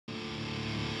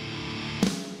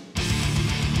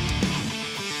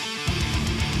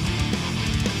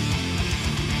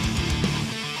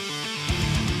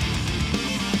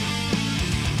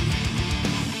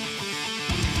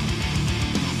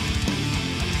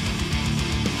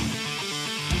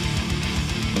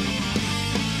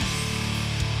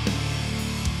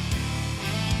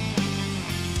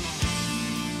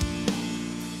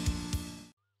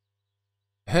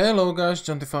Hello guys,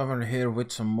 Jontti here with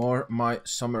some more My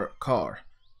Summer Car.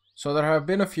 So there have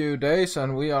been a few days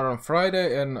and we are on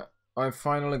Friday and I've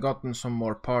finally gotten some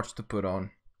more parts to put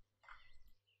on.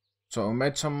 So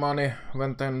made some money,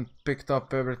 went and picked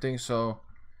up everything, so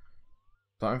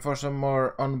time for some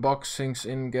more unboxings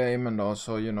in game and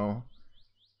also,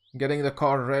 getting the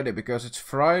car ready because it's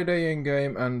Friday in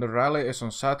game and the rally is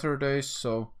on Saturdays,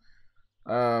 so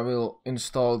I will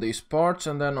install these parts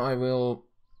and then I will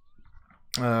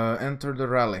enter the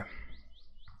rally.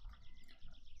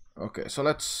 Okay, so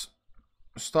let's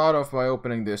start off by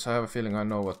opening this. I have a feeling I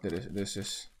know what this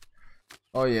is.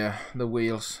 Oh yeah, the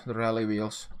wheels, the rally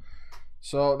wheels.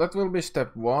 So that will be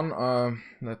step one.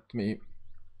 Let me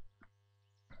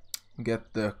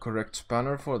get the correct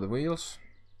spanner for the wheels.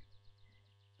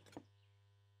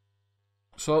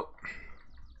 So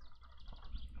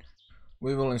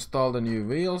we will install the new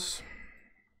wheels.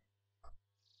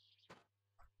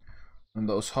 And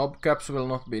those hubcaps will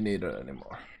not be needed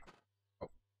anymore. Oh,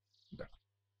 there.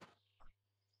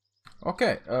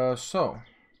 Okay, so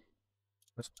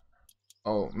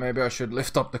oh, maybe I should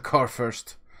lift up the car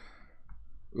first.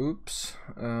 Oops.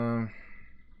 Like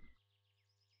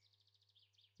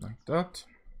that.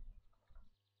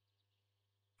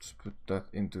 Let's put that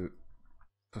into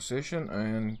position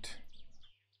and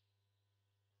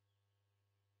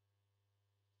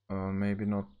maybe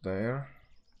not there.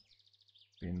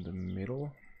 In the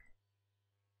middle.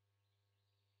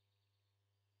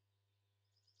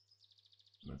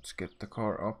 Let's get the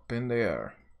car up in the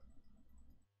air.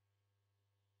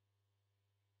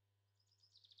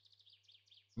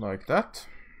 Like that.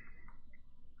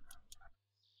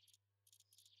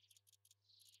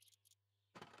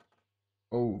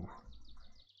 Oh,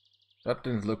 that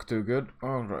didn't look too good.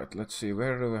 Alright, let's see,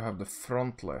 where do we have the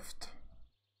front left?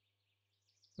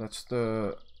 That's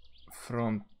the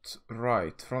front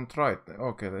right. Front right.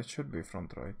 Okay, that should be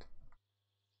front right.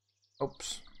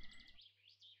 Oops.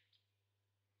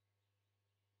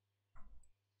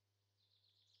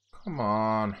 Come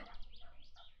on.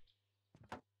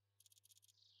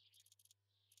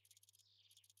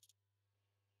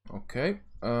 Okay,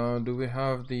 do we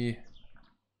have the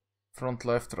front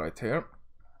left right here?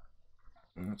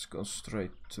 Let's go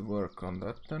straight to work on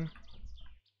that then.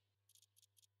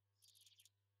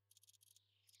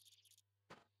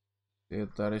 Yeah,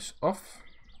 that is off.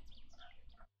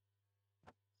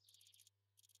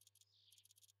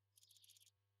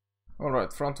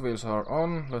 Alright, front wheels are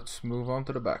on. Let's move on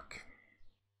to the back.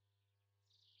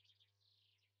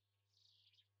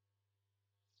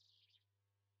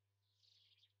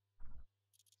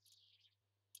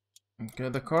 Okay,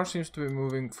 the car seems to be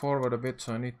moving forward a bit,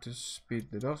 so I need to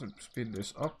speed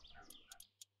this up.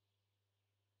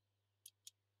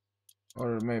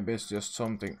 Or maybe it's just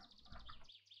something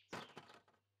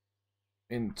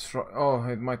in oh,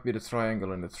 it might be the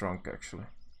triangle in the trunk actually.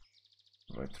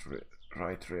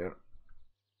 Right rear.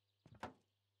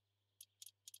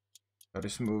 That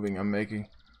is moving. I'm making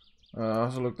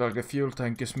also look like the fuel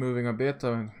tank is moving a bit.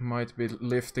 I might be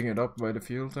lifting it up by the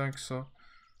fuel tank, so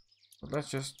but let's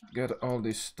just get all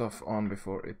this stuff on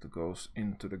before it goes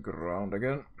into the ground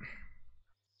again.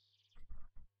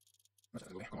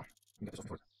 Come on, get this off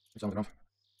before it's on the ground.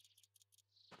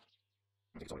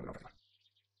 I think it's already on the ground.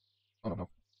 Oh no,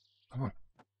 come on.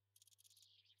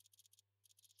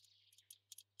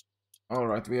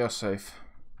 Alright, we are safe.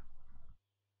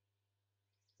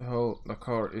 The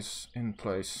car is in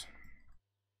place.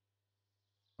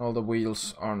 All the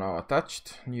wheels are now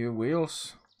attached. New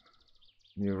wheels,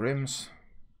 new rims.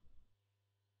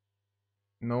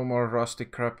 No more rusty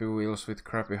crappy wheels with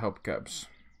crappy hubcaps.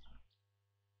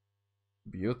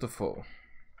 Beautiful.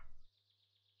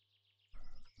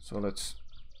 So let's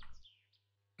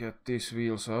get these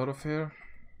wheels out of here.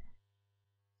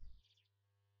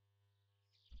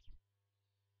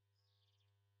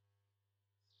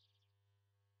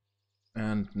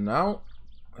 And now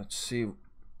let's see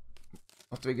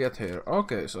what we get here.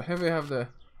 Okay, so here we have the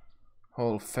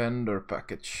whole fender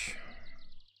package.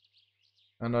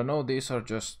 And I know these are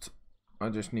I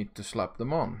just need to slap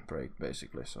them on, brake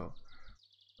basically. So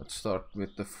let's start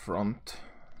with the front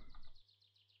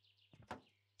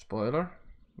spoiler,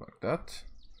 like that.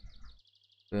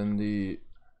 Then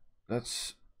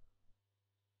that's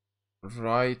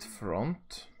right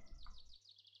front.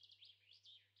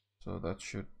 So that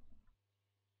should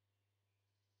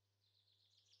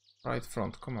right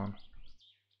front, come on.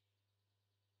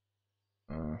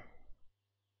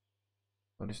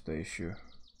 What is the issue?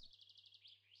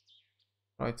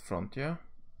 Right front, yeah?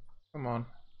 Come on.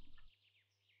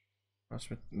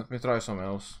 Let me try something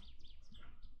else.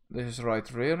 This is right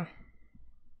rear.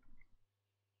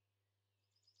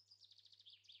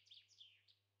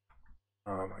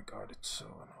 Oh my god, it's so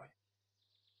annoying.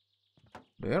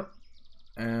 There.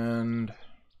 And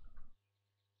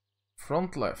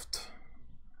front left.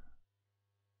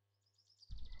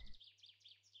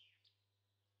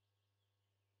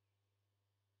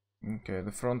 Okay,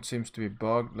 the front seems to be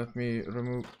bugged. Let me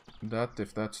remove that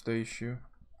if that's the issue.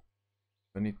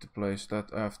 I need to place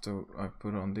that after I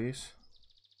put on these.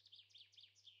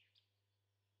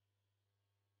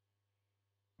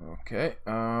 Okay,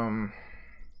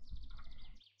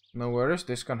 no worries,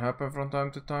 this can happen from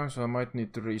time to time, so I might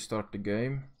need to restart the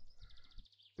game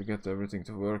to get everything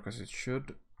to work as it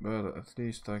should, but at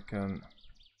least I can...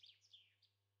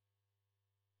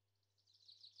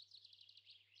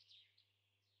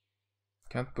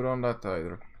 Can't put on that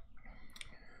either.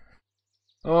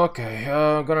 Okay,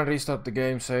 I'm gonna restart the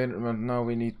game, and now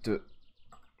we need to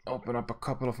open up a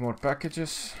couple of more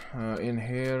packages. In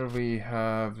here we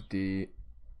have the...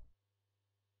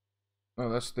 Oh,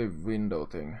 that's the window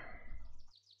thing.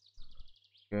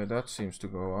 Okay, that seems to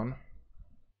go on.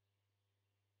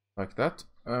 Like that,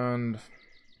 and...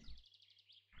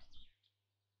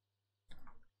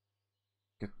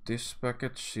 Get this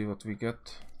package, see what we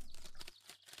get.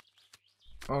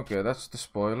 Okay, that's the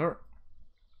spoiler.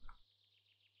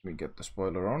 We get the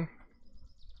spoiler on.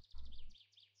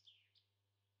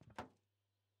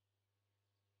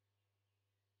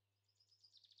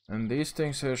 And these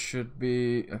things here should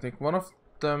be, I think one of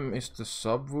them is the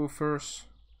subwoofers.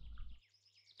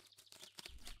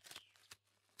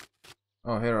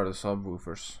 Oh, here are the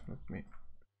subwoofers. Let me...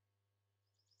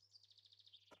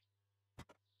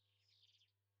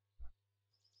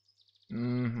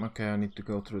 Okay, I need to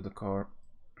go through the car.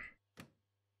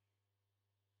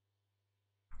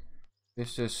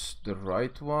 This is the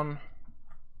right one.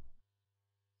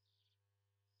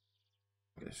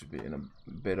 This should be in a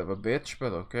bit of a bitch,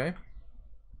 but okay.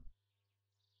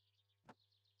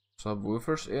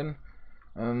 Subwoofers in.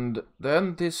 And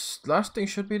then this last thing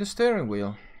should be the steering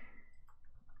wheel.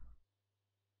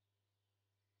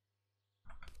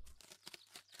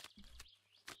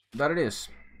 There it is.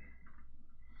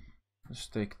 Let's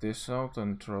take this out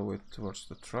and throw it towards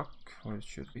the truck, where it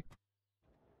should be.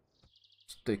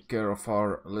 Let's take care of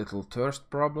our little thirst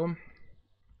problem.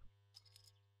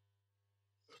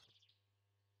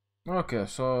 Okay,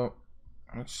 so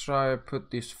let's try put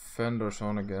these fenders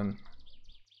on again.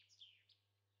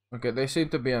 Okay, they seem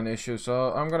to be an issue,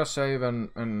 so I'm gonna save and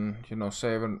you know,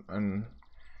 save and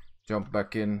jump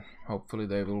back in. Hopefully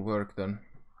they will work then.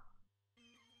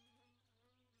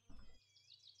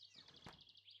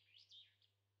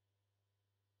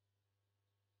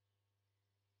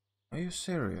 Are you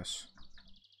serious?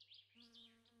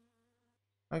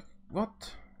 Like,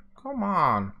 what? Come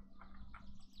on!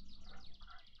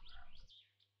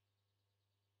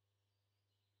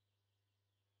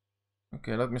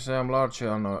 Okay, let me say I'm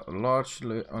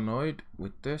largely annoyed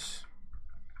with this.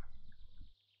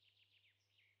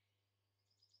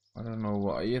 I don't know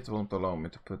why it won't allow me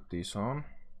to put these on.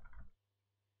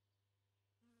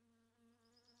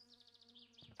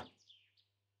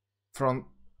 Front.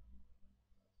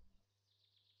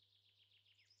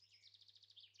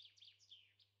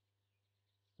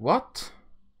 What?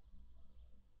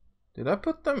 Did I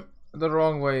put them the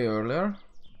wrong way earlier?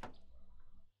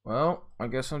 Well, I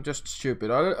guess I'm just stupid.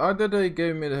 Either they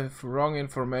gave me the wrong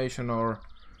information or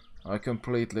I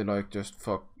completely like just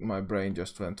my brain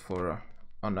just went for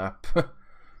a nap.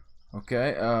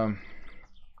 Okay,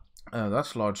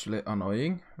 that's largely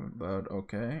annoying, but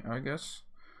okay, I guess.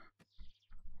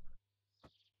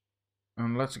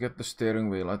 And let's get the steering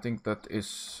wheel. I think that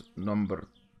is number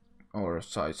or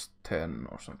size 10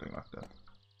 or something like that.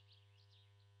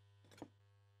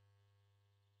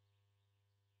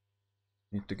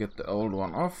 Need to get the old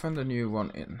one off and the new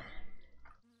one in.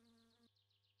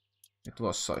 It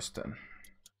was size 10.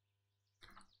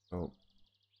 So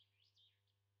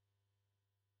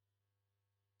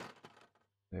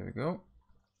there we go.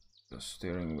 The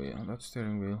steering wheel. That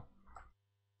steering wheel.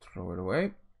 Throw it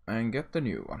away and get the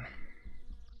new one.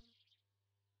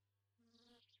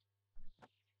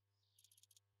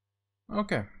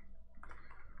 Okay.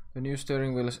 The new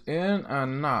steering wheel is in,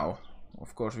 and now,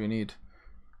 of course, we need...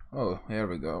 Oh, here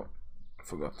we go.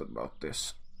 Forgot about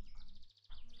this.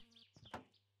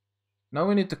 Now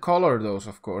we need to color those,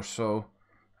 of course, so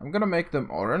I'm gonna make them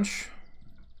orange.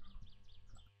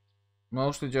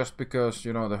 Mostly just because,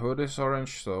 you know, the hood is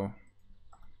orange, so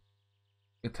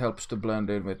it helps to blend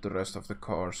in with the rest of the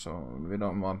car, so we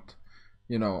don't want,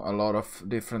 you know, a lot of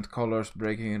different colors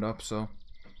breaking it up, so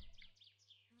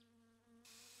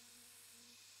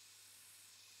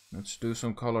let's do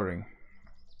some coloring.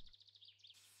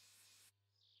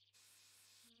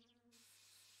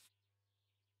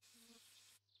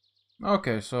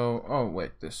 Okay, so... Oh,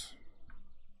 wait, this.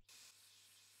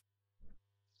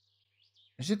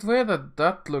 Is it weird that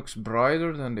that looks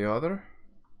brighter than the other?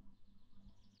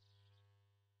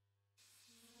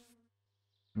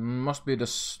 Must be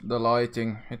the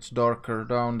lighting. It's darker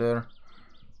down there.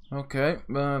 Okay,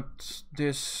 but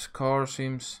this car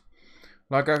seems...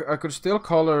 Like, I could still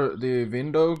color the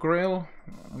window grill.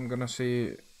 I'm gonna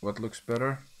see what looks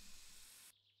better.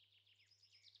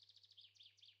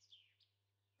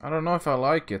 I don't know if I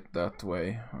like it that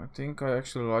way. I think I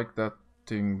actually like that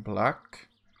thing black.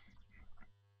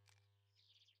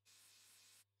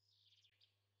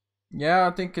 Yeah,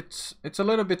 I think it's a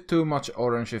little bit too much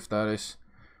orange if that is.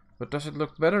 But does it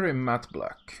look better in matte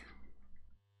black?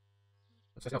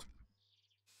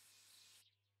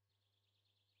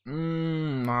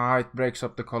 Nah, it breaks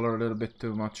up the color a little bit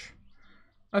too much.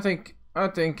 I think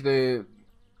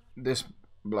this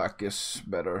black is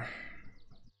better.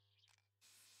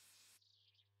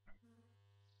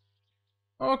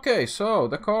 Okay, so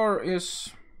the car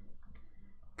is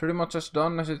pretty much as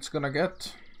done as it's gonna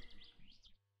get.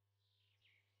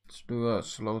 Let's do a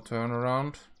slow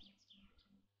turnaround.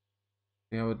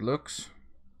 See how it looks.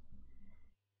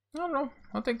 I don't know,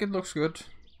 I think it looks good.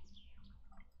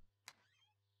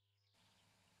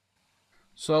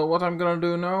 So what I'm gonna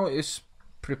do now is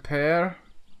prepare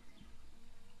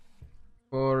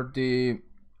for the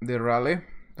rally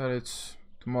that it's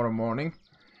tomorrow morning.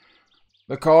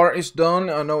 The car is done.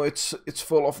 I know it's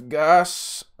full of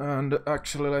gas, and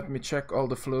actually let me check all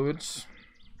the fluids.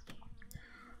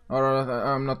 Alright,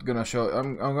 I'm not gonna show.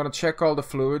 I'm gonna check all the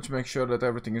fluids, make sure that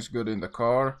everything is good in the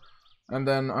car, and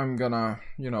then I'm gonna,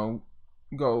 you know,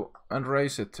 go and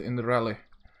race it in the rally.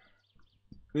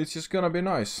 It's just gonna be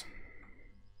nice.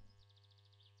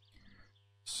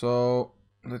 So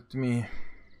let me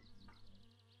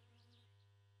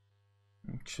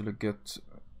actually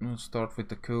start with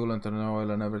the coolant and oil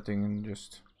and everything,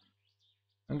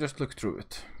 and just look through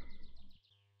it.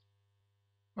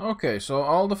 Okay, so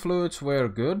all the fluids were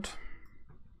good.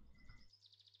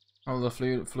 All the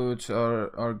fluids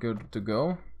are good to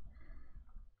go.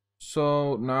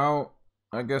 So now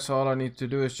I guess all I need to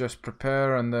do is just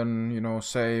prepare and then, you know,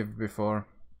 save before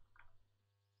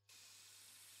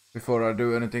I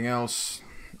do anything else,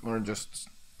 or just,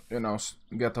 you know,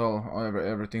 get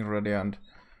everything ready and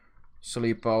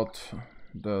sleep out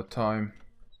the time.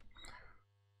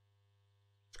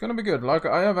 It's gonna be good. Like,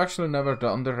 I have actually never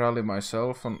done the rally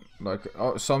myself, and like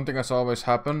something has always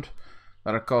happened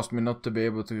that it caused me not to be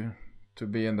able to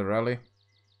be in the rally.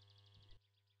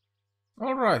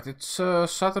 Alright, it's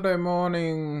Saturday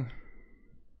morning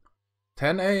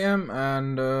 10 AM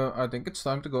and I think it's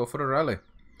time to go for the rally.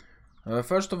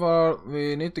 First of all,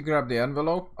 we need to grab the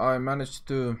envelope. I managed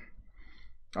to...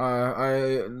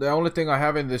 the only thing I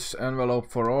have in this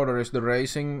envelope for order is the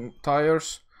racing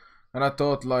tires. And I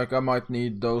thought, like, I might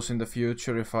need those in the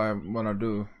future if I wanna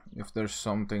do... If there's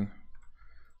something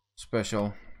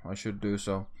special, I should do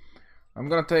so. I'm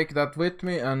gonna take that with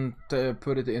me and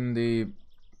put it in the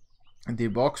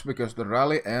box, because the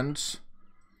rally ends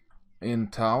in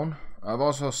town. I've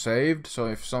also saved, so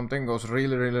if something goes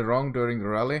really wrong during the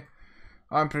rally,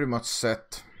 I'm pretty much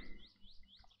set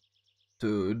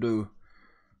to do,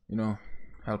 you know,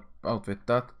 help out with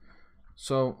that.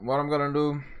 So what I'm gonna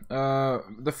do,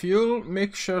 the fuel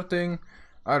mixture thing,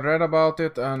 I read about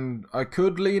it and I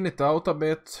could lean it out a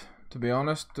bit, to be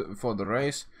honest, for the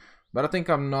race, but I think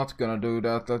I'm not gonna do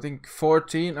that. I think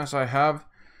 14 as I have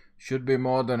should be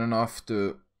more than enough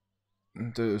to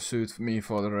suit me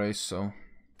for the race. So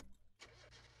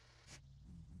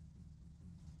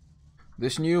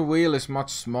this new wheel is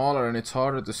much smaller and it's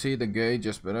harder to see the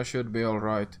gauges, but I should be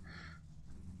alright.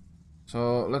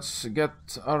 So let's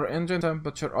get our engine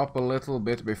temperature up a little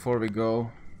bit before we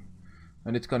go,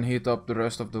 and it can heat up the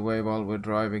rest of the way while we're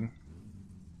driving.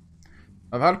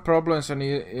 I've had problems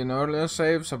in earlier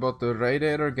saves about the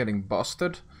radiator getting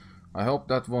busted. I hope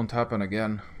that won't happen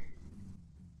again.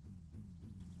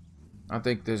 I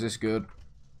think this is good.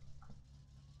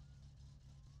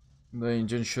 The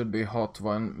engine should be hot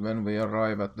when we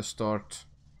arrive at the start.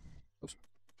 Oops.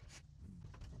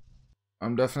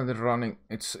 I'm definitely running.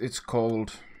 It's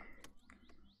cold.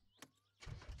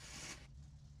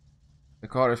 The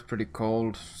car is pretty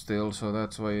cold still, so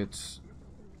that's why it's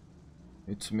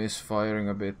misfiring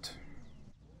a bit.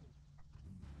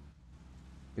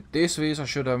 With these wheels I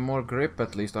should have more grip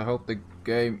at least. I hope the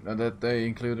game that they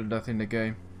included that in the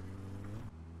game.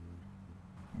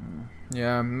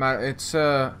 Yeah, it's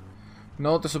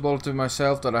noticeable to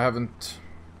myself that I haven't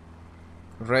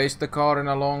raced the car in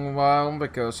a long while,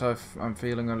 because I'm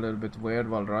feeling a little bit weird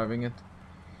while driving it.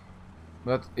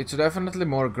 But it's definitely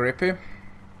more grippy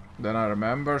than I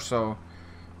remember, so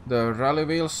the rally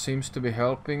wheels seems to be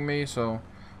helping me, so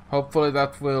hopefully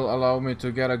that will allow me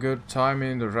to get a good time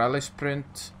in the rally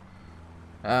sprint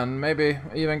and maybe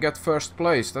even get first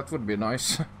place. That would be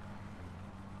nice.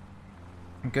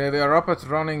 Okay, we are up at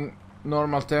running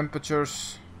normal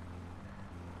temperatures.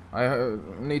 I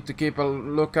need to keep a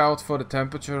lookout for the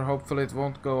temperature. Hopefully it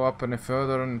won't go up any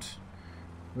further and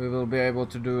we will be able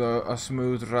to do a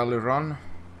smooth rally run.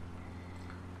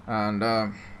 And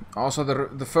also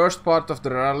the first part of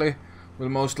the rally will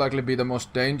most likely be the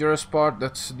most dangerous part.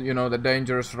 That's, you know, the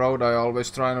dangerous road I always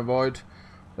try and avoid.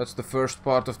 That's the first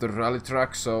part of the rally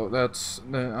track, so that's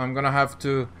I'm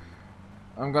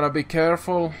gonna be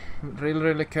careful,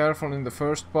 really careful in the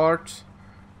first part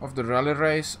of the rally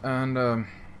race, and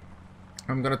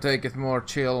I'm gonna take it more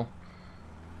chill,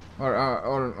 or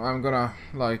I'm gonna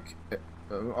like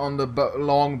on the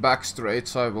long back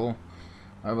straights I will,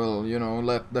 you know,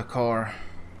 let the car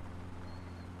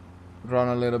run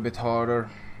a little bit harder.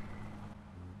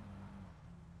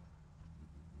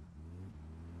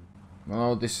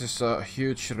 No, this is a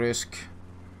huge risk,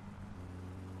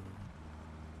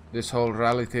 this whole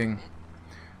rally thing.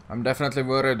 I'm definitely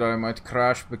worried I might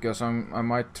crash because I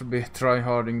might be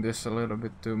tryharding this a little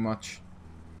bit too much.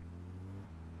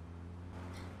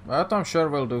 But I'm sure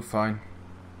we'll do fine.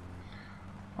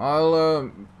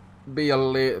 I'll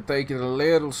take it a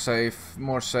little safe,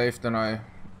 more safe than I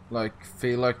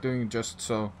feel like doing, just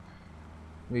so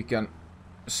we can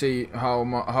see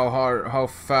how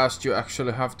fast you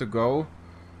actually have to go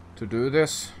to do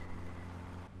this.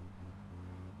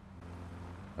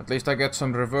 At least I get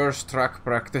some reverse track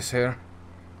practice here.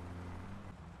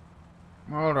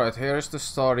 Alright, here's the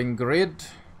starting grid.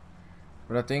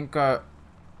 But I think I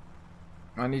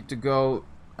need to go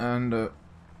and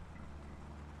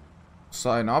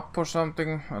sign up or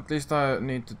something. At least I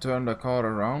need to turn the car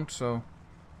around, so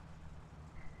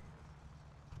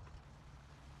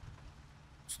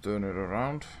let's turn it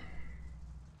around.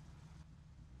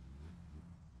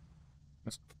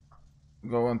 Let's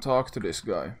go and talk to this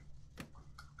guy.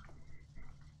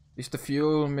 Is the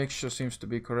fuel mixture seems to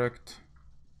be correct?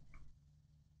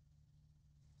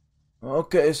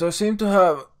 Okay, so I seem to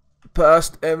have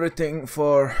passed everything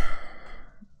for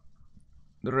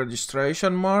the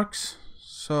registration marks.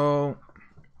 So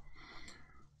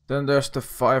then there's the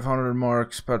 500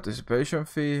 marks participation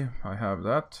fee. I have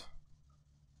that.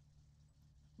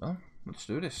 Well, let's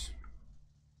do this.